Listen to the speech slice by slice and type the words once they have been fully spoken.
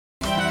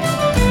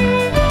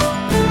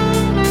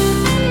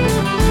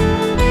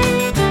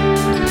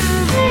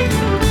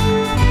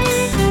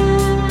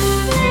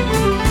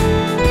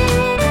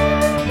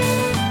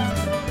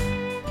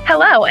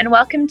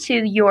welcome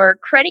to your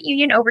Credit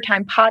Union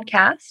Overtime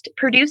podcast,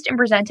 produced and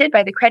presented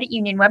by the Credit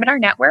Union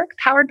Webinar Network,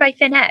 powered by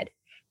FinEd.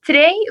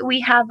 Today, we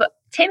have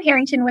Tim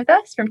Harrington with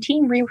us from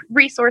Team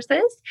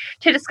Resources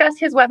to discuss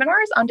his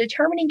webinars on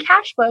determining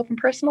cash flow from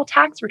personal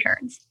tax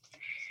returns.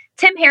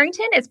 Tim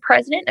Harrington is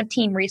president of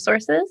Team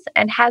Resources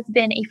and has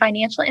been a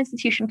financial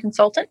institution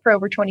consultant for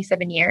over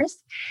 27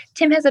 years.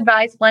 Tim has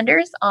advised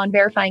lenders on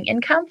verifying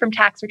income from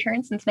tax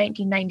returns since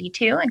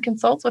 1992 and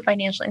consults with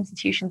financial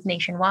institutions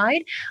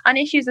nationwide on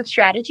issues of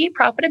strategy,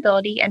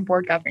 profitability, and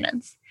board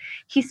governance.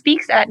 He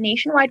speaks at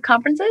nationwide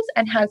conferences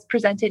and has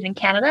presented in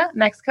Canada,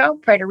 Mexico,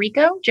 Puerto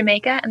Rico,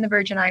 Jamaica, and the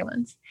Virgin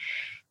Islands.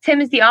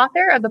 Tim is the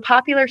author of the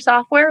popular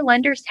software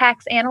Lender's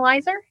Tax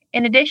Analyzer.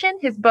 In addition,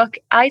 his book,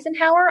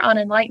 Eisenhower on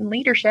Enlightened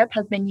Leadership,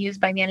 has been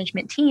used by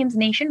management teams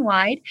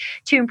nationwide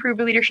to improve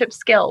leadership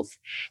skills.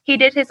 He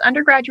did his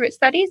undergraduate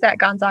studies at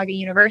Gonzaga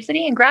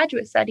University and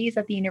graduate studies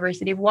at the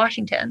University of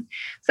Washington.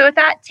 So with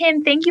that,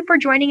 Tim, thank you for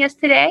joining us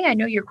today. I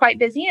know you're quite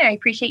busy, and I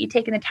appreciate you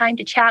taking the time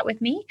to chat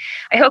with me.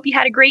 I hope you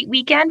had a great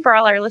weekend. For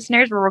all our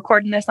listeners, we're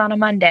recording this on a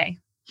Monday.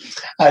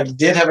 I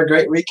did have a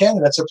great weekend,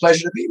 and it's a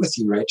pleasure to be with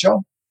you,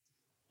 Rachel.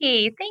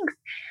 Hey, thanks.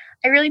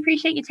 I really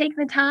appreciate you taking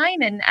the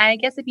time. And I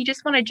guess if you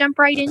just want to jump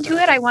right into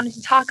it, I wanted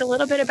to talk a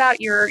little bit about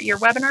your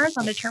webinars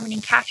on determining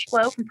cash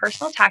flow from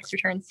personal tax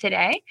returns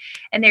today.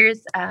 And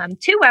there's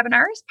two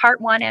webinars, part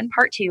 1 and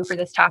part 2 for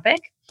this topic.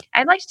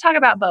 I'd like to talk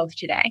about both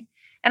today.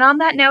 And on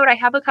that note, I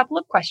have a couple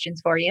of questions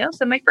for you.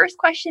 So my first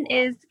question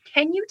is,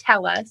 can you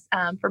tell us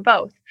for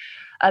both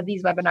of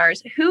these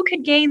webinars, who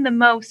could gain the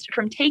most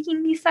from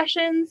taking these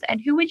sessions, and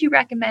who would you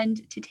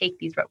recommend to take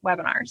these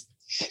webinars?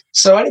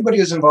 So anybody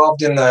who's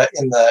involved in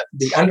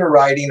the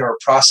underwriting or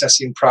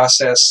processing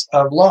process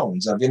of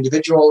loans, of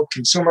individual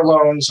consumer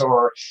loans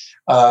or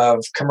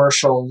of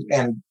commercial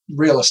and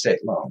real estate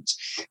loans,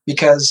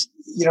 because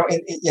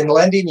in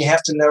lending you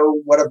have to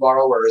know what a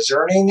borrower is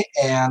earning,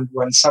 and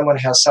when someone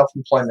has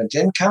self-employment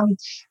income,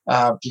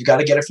 you got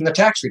to get it from the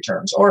tax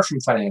returns or from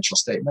financial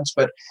statements.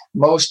 But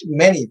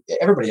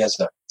everybody has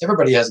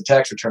a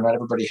tax return. Not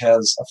everybody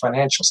has a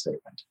financial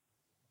statement.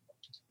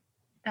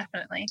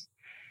 Definitely.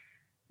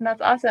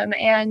 That's awesome.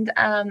 And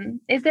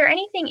is there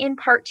anything in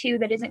part 2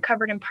 that isn't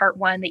covered in part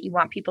 1 that you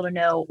want people to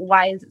know?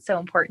 Why is it so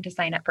important to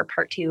sign up for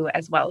part 2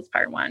 as well as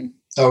part 1?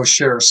 Oh,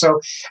 sure. So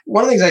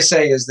one of the things I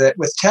say is that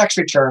with tax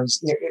returns,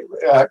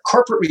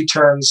 corporate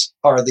returns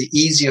are the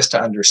easiest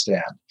to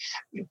understand.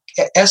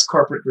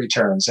 S-corporate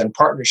returns and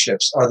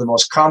partnerships are the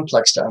most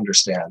complex to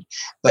understand.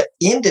 But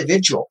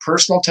individual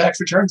personal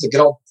tax returns, the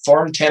good old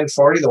Form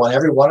 1040, the one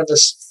every one of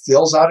us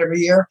fills out every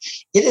year,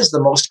 it is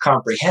the most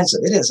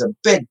comprehensive. It is a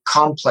big,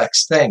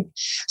 complex thing.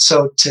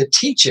 So to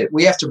teach it,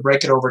 we have to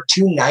break it over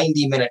 2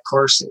 90-minute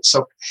courses.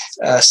 So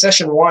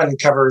session 1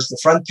 covers the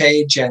front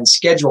page and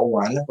schedule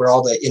 1, where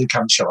all the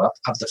income show up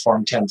of the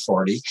Form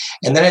 1040.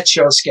 And then it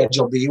shows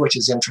schedule B, which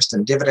is interest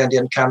and dividend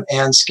income,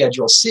 and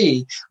schedule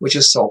C, which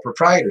is sole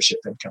proprietorship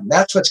income.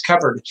 That's what's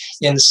covered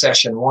in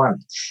session 1.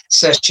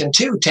 Session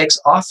 2 takes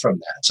off from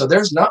that. So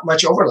there's not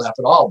much overlap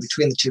at all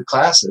between the two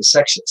classes.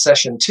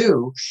 Session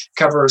 2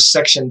 covers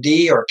Section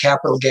D, or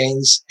capital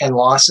gains and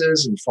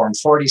losses, and Form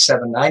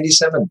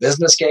 4797,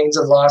 business gains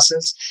and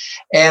losses,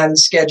 and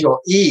Schedule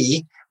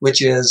E, which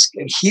is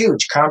a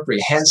huge,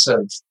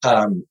 comprehensive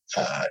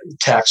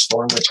tax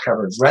form, which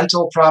covers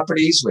rental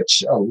properties,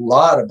 which a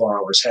lot of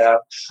borrowers have,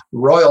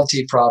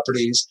 royalty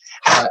properties,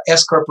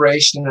 S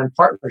corporation and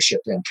partnership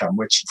income,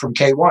 which from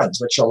K1s,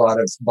 which a lot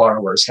of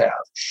borrowers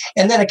have.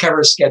 And then it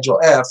covers Schedule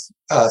F,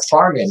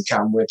 farm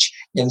income, which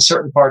in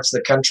certain parts of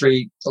the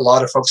country, a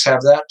lot of folks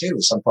have that too.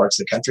 Some parts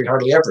of the country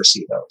hardly ever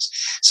see those.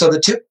 So the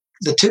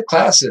two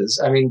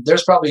classes,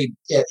 there's probably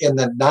in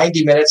the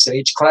 90 minutes in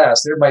each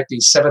class, there might be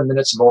 7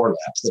 minutes of overlap.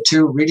 The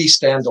two really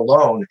stand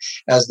alone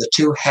as the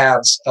two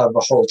halves of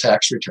a whole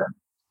tax return.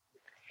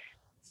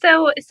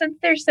 So since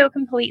they're so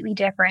completely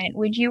different,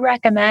 would you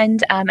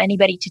recommend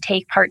anybody to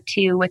take part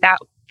 2 without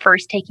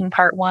first taking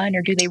part 1,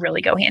 or do they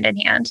really go hand in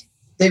hand?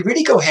 They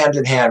really go hand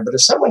in hand, but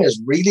if someone is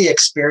really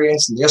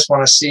experienced and just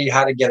want to see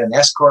how to get an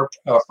S corp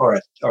or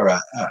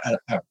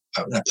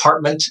an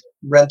apartment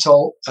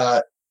rental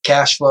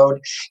cash flowed,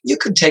 you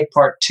could take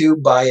part 2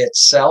 by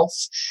itself,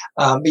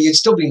 but you'd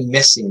still be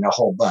missing a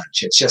whole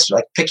bunch. It's just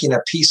like picking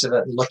a piece of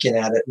it and looking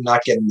at it and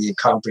not getting the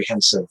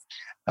comprehensive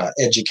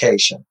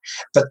education.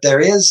 But there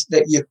is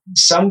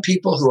some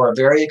people who are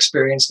very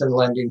experienced in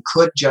lending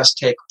could just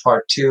take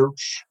part 2,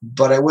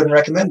 but I wouldn't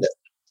recommend it.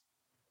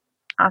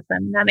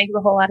 Awesome. That makes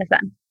a whole lot of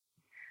sense.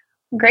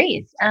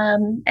 Great.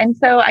 And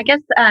so I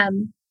guess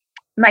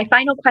my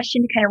final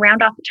question to kind of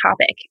round off the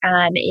topic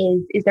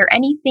is there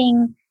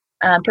anything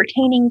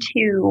pertaining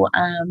to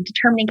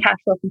determining cash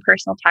flow from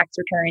personal tax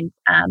returns?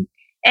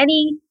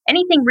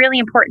 Anything really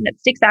important that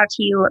sticks out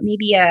to you?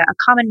 Maybe a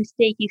common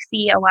mistake you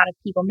see a lot of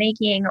people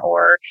making,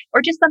 or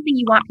just something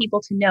you want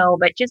people to know,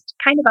 but just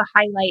kind of a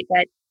highlight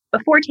that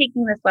before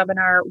taking this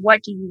webinar,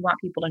 what do you want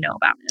people to know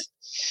about it?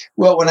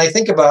 Well, when I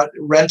think about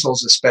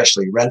rentals,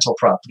 especially rental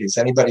properties,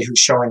 anybody who's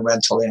showing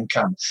rental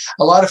income,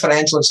 a lot of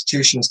financial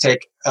institutions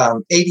take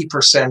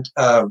 80%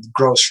 of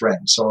gross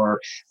rents or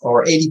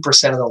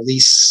 80% of the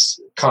lease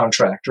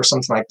contract or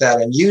something like that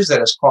and use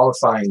that as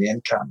qualifying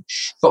income.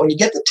 But when you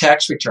get the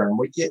tax return,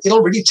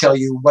 it'll really tell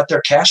you what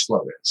their cash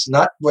flow is,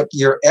 not what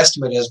your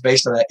estimate is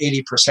based on that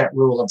 80%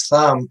 rule of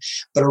thumb,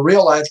 but a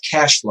real life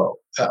cash flow.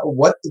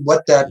 What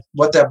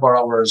that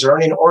borrower is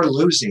earning or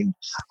losing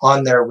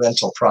on their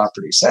rental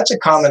properties. That's a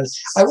common.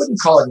 I wouldn't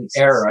call it an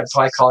error. I'd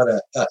probably call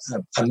it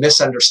a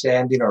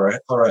misunderstanding or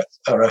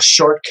a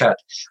shortcut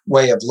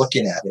way of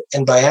looking at it.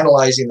 And by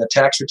analyzing the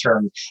tax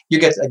return, you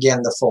get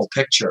again the full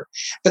picture.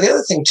 But the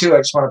other thing too,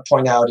 I just want to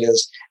point out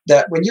is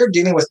that when you're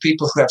dealing with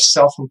people who have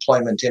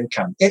self-employment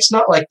income, it's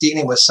not like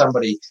dealing with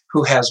somebody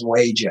who has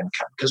wage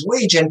income, because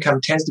wage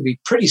income tends to be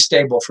pretty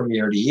stable from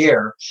year to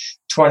year.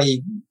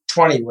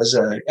 2020 was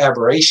an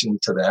aberration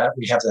to that.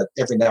 We have that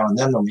every now and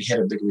then when we hit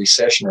a big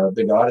recession or a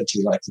big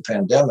oddity like the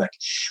pandemic.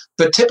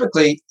 But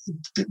typically,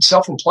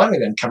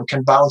 self-employment income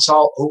can bounce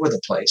all over the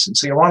place. And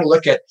so you want to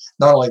look at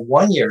not only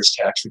 1 year's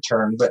tax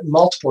return, but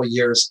multiple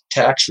years'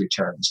 tax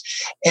returns.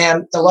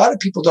 And a lot of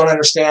people don't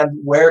understand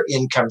where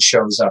income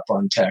shows up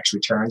on tax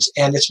returns.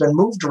 And it's been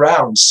moved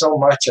around so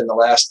much in the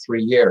last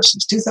 3 years.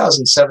 Since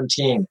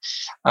 2017,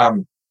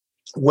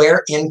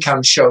 where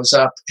income shows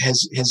up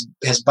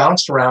has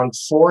bounced around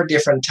 4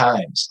 different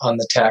times on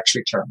the tax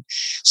return.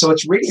 So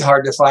it's really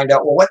hard to find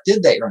out, well, what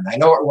did they earn? I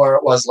know where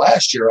it was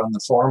last year on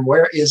the form.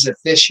 Where is it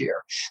this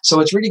year?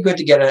 So it's really good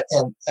to get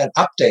an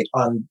update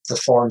on the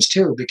forms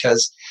too,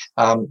 because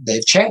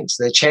they've changed.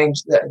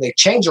 They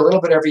change a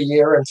little bit every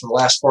year, and for the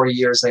last 4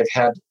 years they've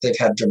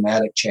had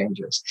dramatic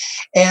changes.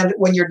 And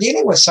when you're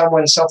dealing with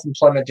someone's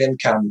self-employment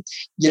income,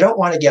 you don't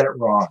want to get it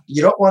wrong.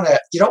 You don't want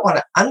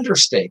to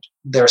understate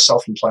their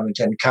self-employment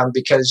income,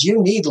 because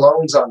you need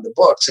loans on the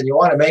books and you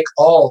want to make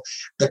all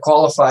the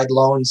qualified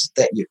loans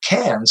that you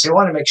can. So you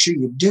want to make sure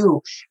you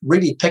do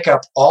really pick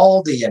up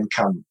all the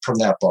income from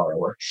that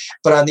borrower.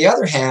 But on the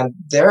other hand,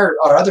 there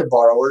are other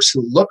borrowers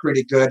who look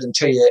really good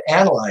until you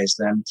analyze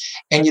them,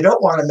 and you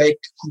don't want to make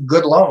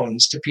good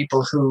loans to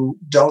people who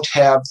don't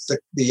have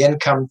the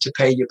income to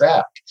pay you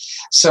back.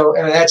 So,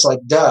 and that's like,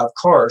 duh, of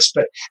course,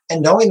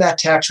 and knowing that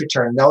tax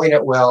return, knowing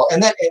it well,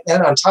 and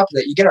on top of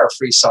that, you get our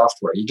free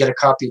software. You get a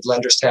copy of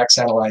Lender's Tax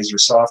Analyzer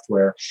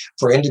software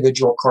for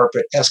individual,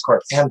 corporate, S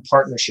Corp, and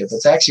partnership.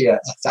 It's actually a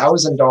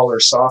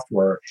 $1,000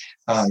 software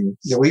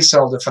that we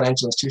sell to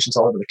financial institutions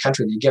all over the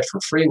country that you get for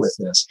free with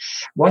this.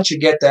 Once you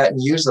get that and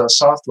use those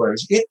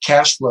softwares, it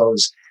cash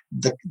flows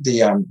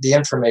the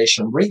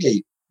information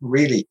really,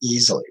 really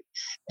easily.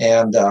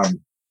 And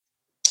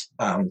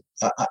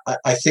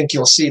I think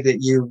you'll see that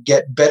you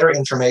get better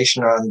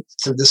information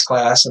through this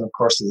class and, of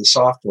course, through the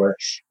software,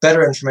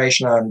 better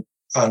information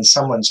on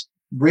someone's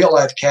real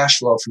life cash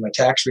flow from a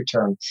tax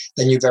return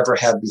than you've ever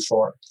had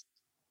before.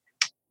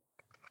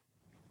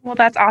 Well,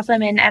 that's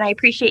awesome. And I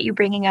appreciate you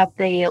bringing up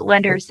the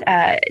Lender's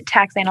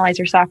Tax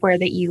Analyzer software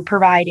that you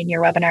provide in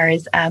your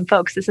webinars.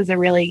 Folks, this is a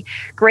really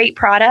great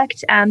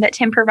product that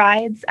Tim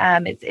provides.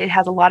 It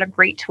has a lot of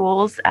great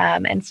tools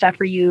and stuff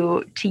for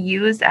you to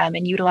use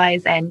and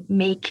utilize and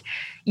make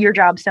your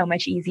job so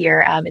much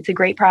easier. It's a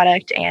great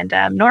product. And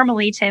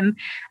normally Tim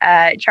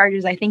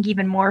charges, I think,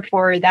 even more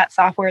for that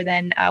software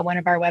than one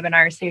of our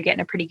webinars. So you're getting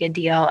a pretty good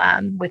deal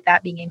with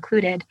that being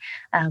included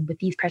with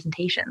these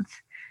presentations.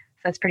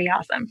 So that's pretty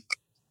awesome.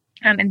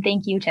 And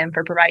thank you, Tim,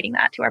 for providing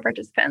that to our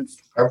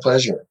participants. Our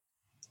pleasure.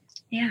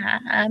 Yeah.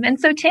 And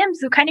so, Tim,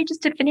 kind of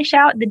just to finish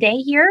out the day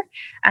here,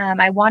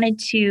 I wanted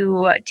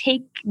to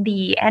take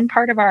the end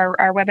part of our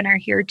webinar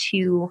here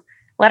to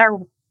let our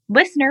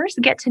listeners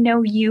get to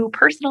know you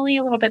personally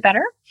a little bit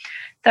better.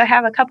 So I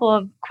have a couple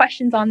of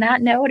questions on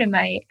that note, and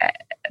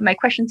my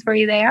questions for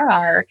you there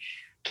are,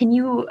 can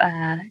you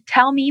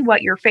tell me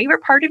what your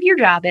favorite part of your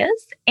job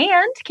is?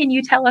 And can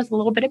you tell us a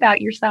little bit about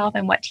yourself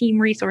and what Team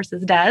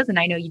Resources does? And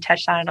I know you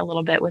touched on it a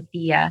little bit with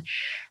the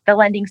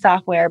lending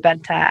software,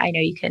 but I know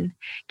you can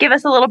give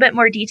us a little bit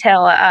more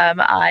detail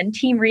on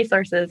Team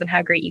Resources and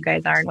how great you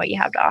guys are and what you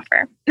have to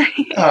offer.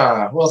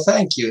 Well,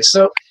 thank you.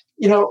 So,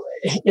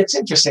 it's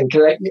interesting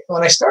because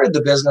when I started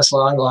the business a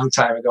long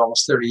time ago,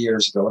 almost 30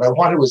 years ago, what I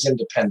wanted was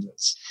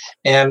independence.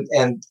 And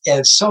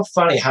it's so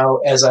funny how,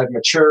 as I've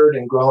matured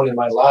and grown in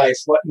my life,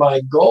 what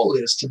my goal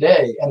is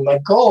today. And my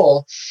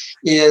goal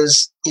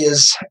is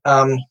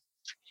to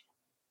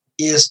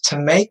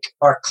make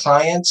our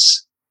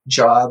clients'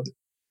 job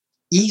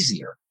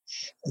easier.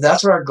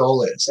 That's what our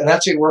goal is, and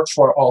that's what we work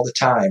for all the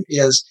time.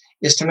 Is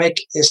to make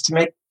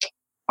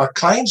our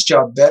client's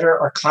job better,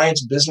 our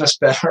client's business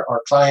better,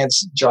 our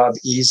client's job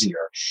easier.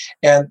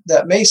 And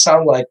that may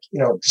sound like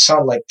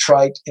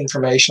trite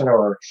information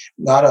or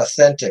not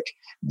authentic,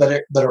 but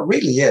it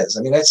really is.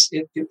 I mean,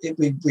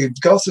 we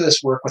go through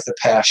this work with a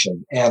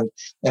passion, and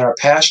our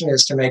passion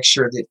is to make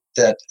sure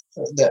that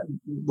that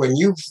when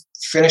you've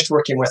finished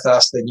working with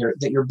us, that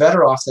you're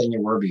better off than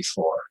you were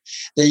before.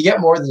 That you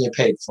get more than you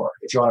paid for,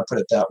 if you want to put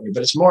it that way.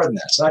 But it's more than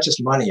that. It's not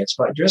just money. It's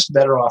about just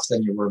better off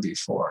than you were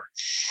before.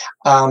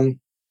 And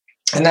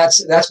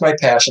that's my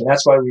passion.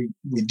 That's why we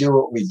do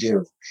what we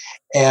do.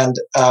 And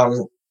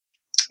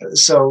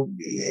so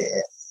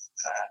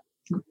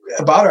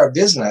about our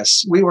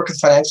business, we work with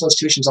financial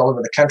institutions all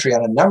over the country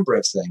on a number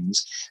of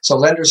things. So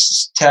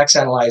Lender's Tax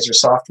Analyzer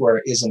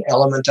software is an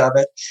element of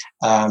it.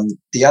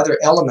 The other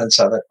elements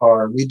of it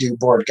are we do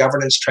board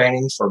governance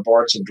training for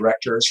boards of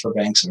directors for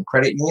banks and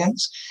credit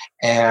unions,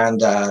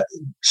 and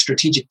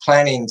strategic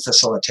planning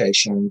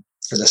facilitation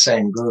for the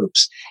same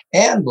groups.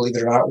 And believe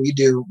it or not, we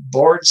do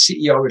board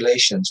CEO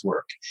relations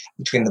work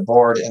between the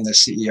board and the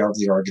CEO of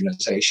the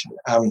organization.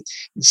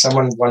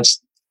 Someone once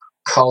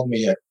called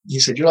me he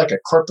said, "You're like a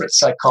corporate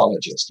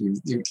psychologist.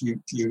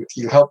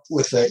 You help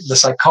with the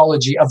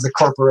psychology of the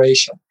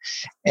corporation."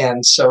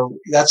 And so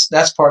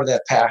that's part of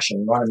that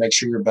passion. You want to make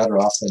sure you're better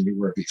off than you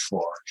were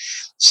before.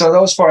 So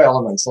those 4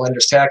 elements: the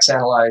Lender's Tax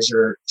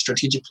Analyzer,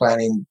 strategic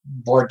planning,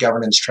 board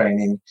governance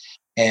training,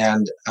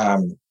 and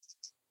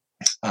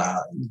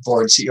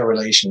board CEO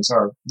relations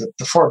are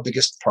the 4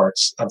 biggest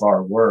parts of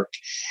our work.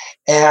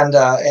 And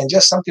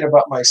just something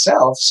about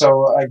myself.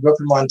 So I grew up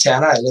in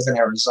Montana. I live in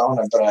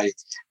Arizona, but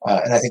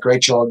and I think,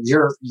 Rachel,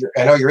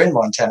 I know you're in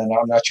Montana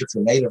now. I'm not sure if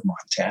you're native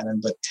Montanan,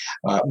 but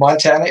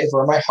Montana is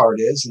where my heart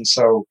is. And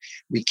so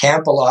we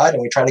camp a lot,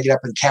 and we try to get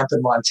up and camp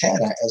in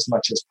Montana as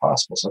much as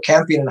possible. So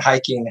camping and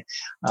hiking,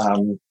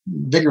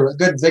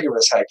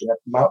 vigorous hiking up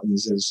the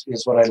mountains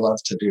is what I love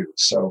to do.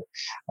 So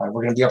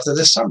we're going to be up there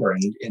this summer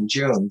in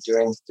June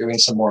doing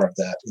some more of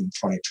that in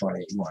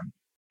 2021.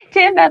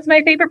 Tim, that's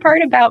my favorite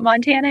part about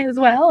Montana as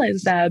well,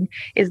 is the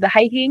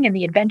hiking and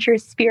the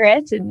adventurous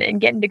spirit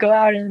and getting to go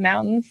out in the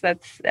mountains.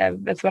 That's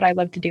what I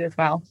love to do as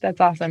well.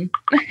 That's awesome.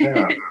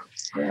 Yeah,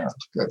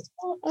 good.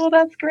 Well,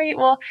 that's great.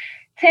 Well,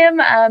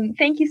 Tim,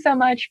 thank you so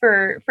much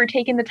for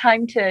taking the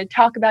time to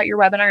talk about your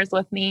webinars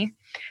with me.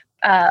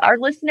 Our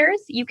listeners,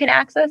 you can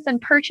access and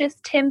purchase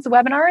Tim's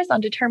webinars on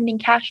determining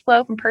cash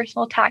flow from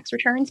personal tax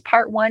returns,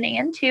 part 1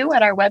 and 2,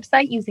 at our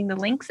website using the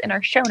links in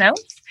our show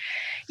notes.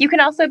 You can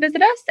also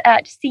visit us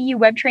at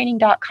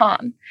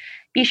cuwebtraining.com.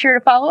 Be sure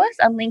to follow us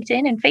on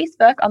LinkedIn and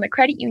Facebook on the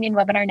Credit Union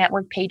Webinar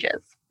Network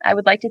pages. I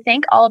would like to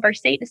thank all of our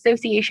state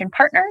association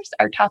partners,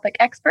 our topic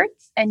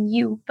experts, and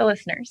you, the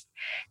listeners.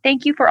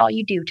 Thank you for all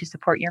you do to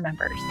support your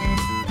members.